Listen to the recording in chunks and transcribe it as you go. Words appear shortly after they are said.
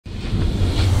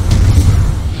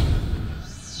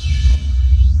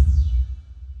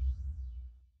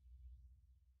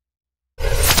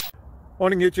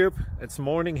Morning YouTube, it's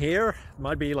morning here. It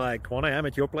might be like 1 a.m.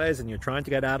 at your place and you're trying to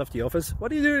get out of the office.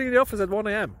 What are you doing in the office at 1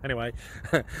 a.m? Anyway,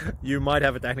 you might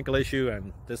have a technical issue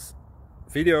and this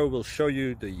video will show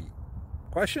you the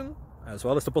question as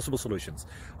well as the possible solutions.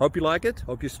 Hope you like it,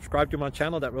 hope you subscribe to my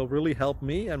channel. That will really help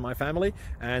me and my family,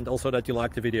 and also that you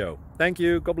like the video. Thank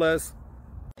you, God bless.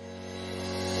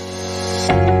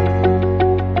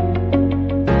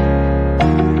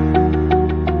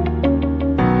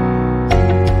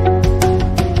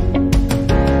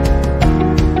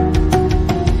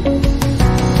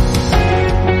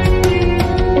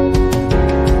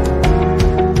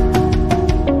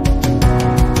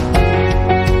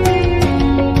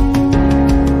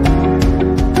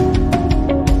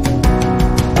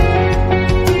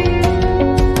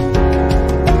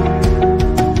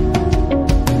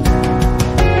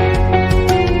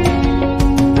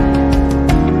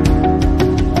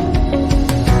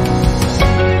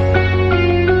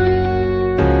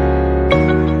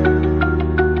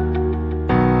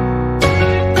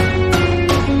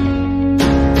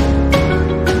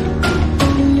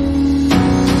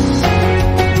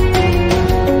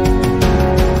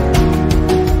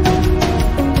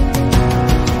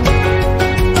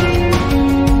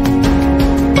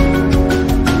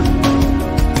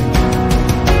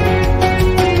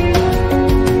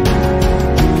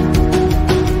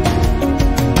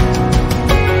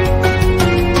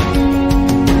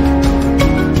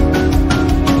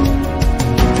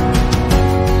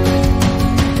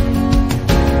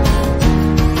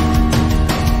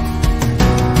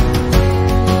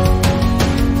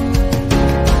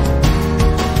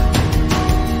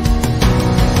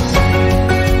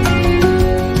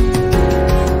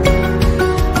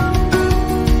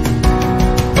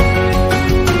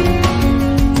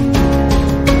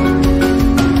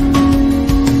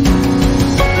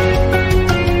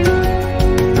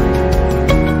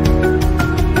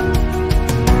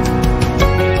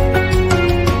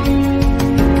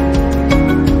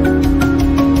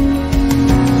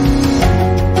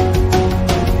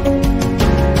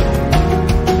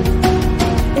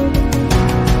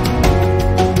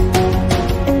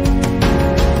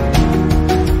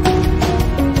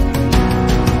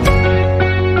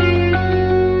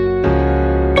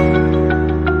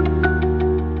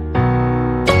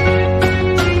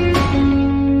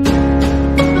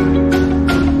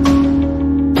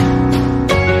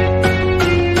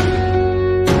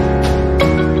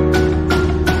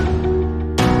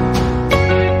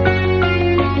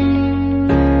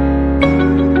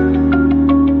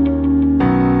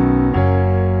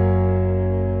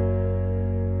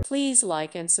 Please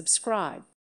like and subscribe.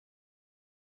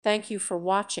 Thank you for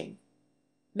watching.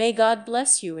 May God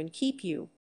bless you and keep you.